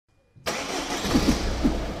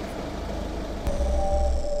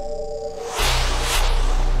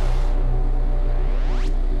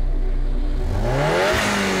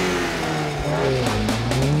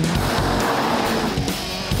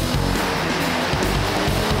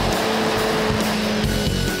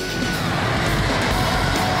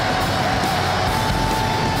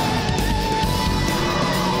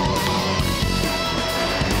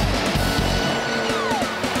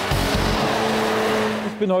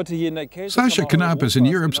Sascha Knapp is in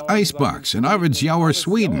Europe's icebox in Arvidsjaur,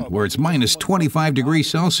 Sweden, where it's minus 25 degrees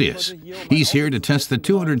Celsius. He's here to test the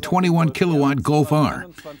 221-kilowatt Golf R.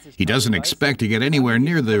 He doesn't expect to get anywhere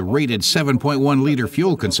near the rated 7.1-liter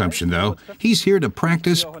fuel consumption, though. He's here to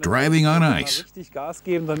practice driving on ice.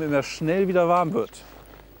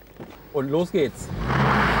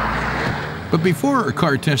 But before a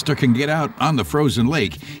car tester can get out on the frozen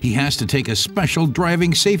lake, he has to take a special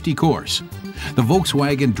driving safety course. The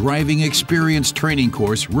Volkswagen Driving Experience training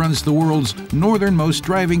course runs the world's northernmost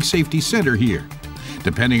driving safety center here.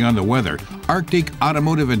 Depending on the weather, Arctic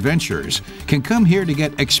automotive adventurers can come here to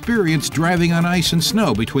get experience driving on ice and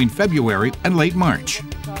snow between February and late March.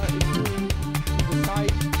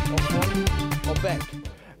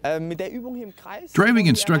 Driving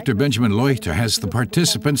instructor Benjamin Leuchter has the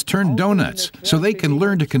participants turn donuts so they can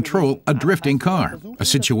learn to control a drifting car, a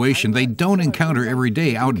situation they don't encounter every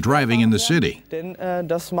day out driving in the city. For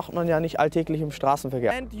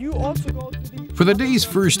the day's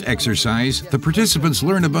first exercise, the participants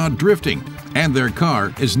learn about drifting, and their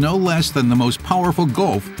car is no less than the most powerful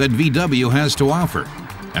Golf that VW has to offer.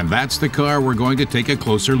 And that's the car we're going to take a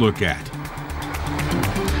closer look at.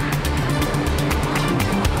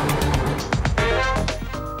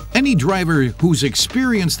 Any driver who's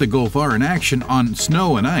experienced the Golf R in action on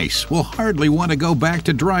snow and ice will hardly want to go back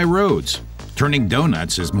to dry roads. Turning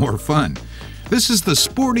donuts is more fun. This is the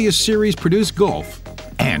sportiest series-produced Golf,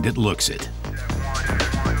 and it looks it.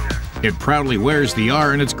 It proudly wears the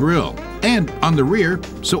R in its grille and on the rear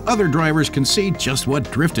so other drivers can see just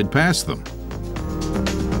what drifted past them.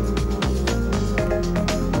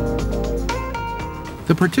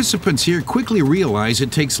 The participants here quickly realize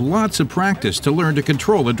it takes lots of practice to learn to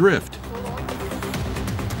control a drift.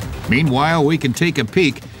 Meanwhile, we can take a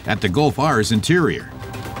peek at the Golf R's interior.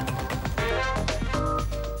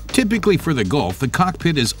 Typically for the Golf, the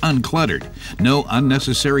cockpit is uncluttered. No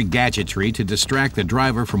unnecessary gadgetry to distract the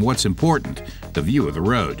driver from what's important, the view of the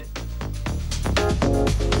road.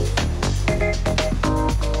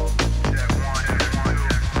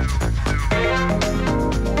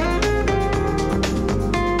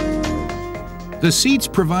 The seats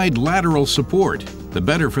provide lateral support, the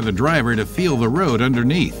better for the driver to feel the road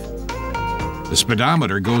underneath. The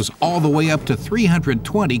speedometer goes all the way up to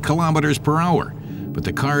 320 kilometers per hour, but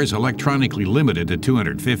the car is electronically limited to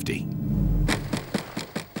 250.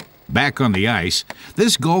 Back on the ice,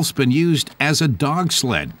 this Golf's been used as a dog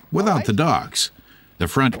sled without the dogs. The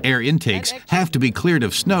front air intakes have to be cleared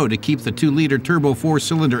of snow to keep the 2-liter turbo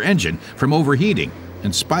 4-cylinder engine from overheating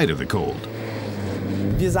in spite of the cold.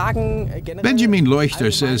 Benjamin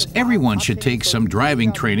Leuchter says everyone should take some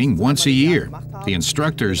driving training once a year. The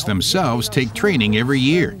instructors themselves take training every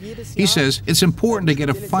year. He says it's important to get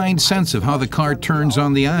a fine sense of how the car turns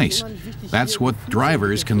on the ice. That's what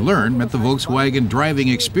drivers can learn at the Volkswagen Driving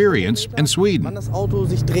Experience in Sweden. Das Auto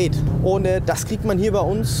sich dreht. Und das kriegt man hier bei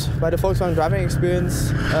uns bei der Volkswagen Driving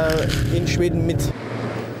Experience in Schweden mit.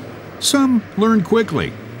 Some learn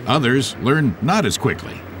quickly, others learn not as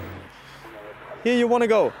quickly. Here you want to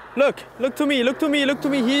go. Look to me, look to me, look to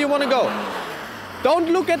me. Here you want to go. Don't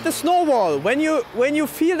look at the snow wall. When you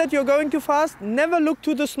feel that you're going too fast, never look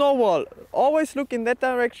to the snow wall. Always look in that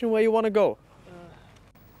direction where you want to go.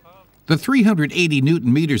 The 380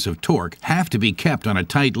 Newton-meters of torque have to be kept on a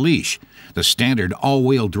tight leash. The standard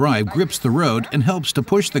all-wheel drive grips the road and helps to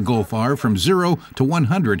push the Golf R from 0 to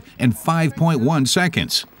 100 in 5.1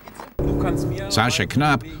 seconds. Sascha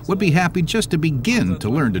Knapp would be happy just to begin to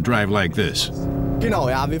learn to drive like this.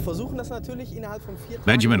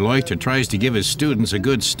 Benjamin Leuchter tries to give his students a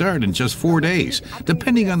good start in just 4 days,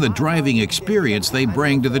 depending on the driving experience they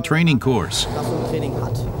bring to the training course.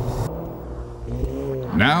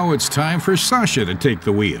 Now it's time for Sascha to take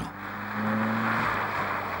the wheel.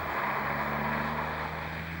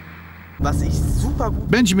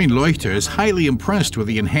 Benjamin Leuchter is highly impressed with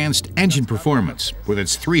the enhanced engine performance, with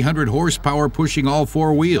its 300 horsepower pushing all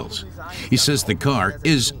 4 wheels. He says the car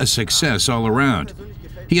is a success all around.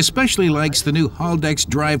 He especially likes the new Haldex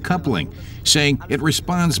drive coupling, saying it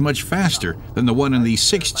responds much faster than the one in the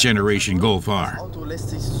 6th generation Golf R.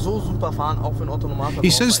 He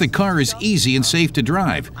says the car is easy and safe to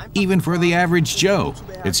drive, even for the average Joe.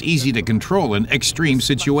 It's easy to control in extreme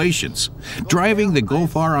situations. Driving the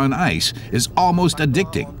Golf R on ice is almost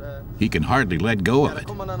addicting. He can hardly let go of it.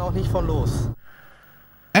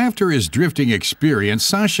 After his drifting experience,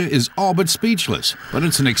 Sascha is all but speechless, but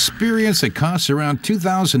it's an experience that costs around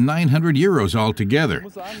 2,900 euros altogether.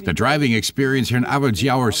 The driving experience here in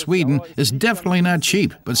Arvidsjaur, Sweden is definitely not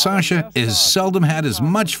cheap, but Sascha has seldom had as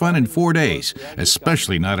much fun in 4 days,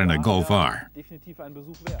 especially not in a Golf R.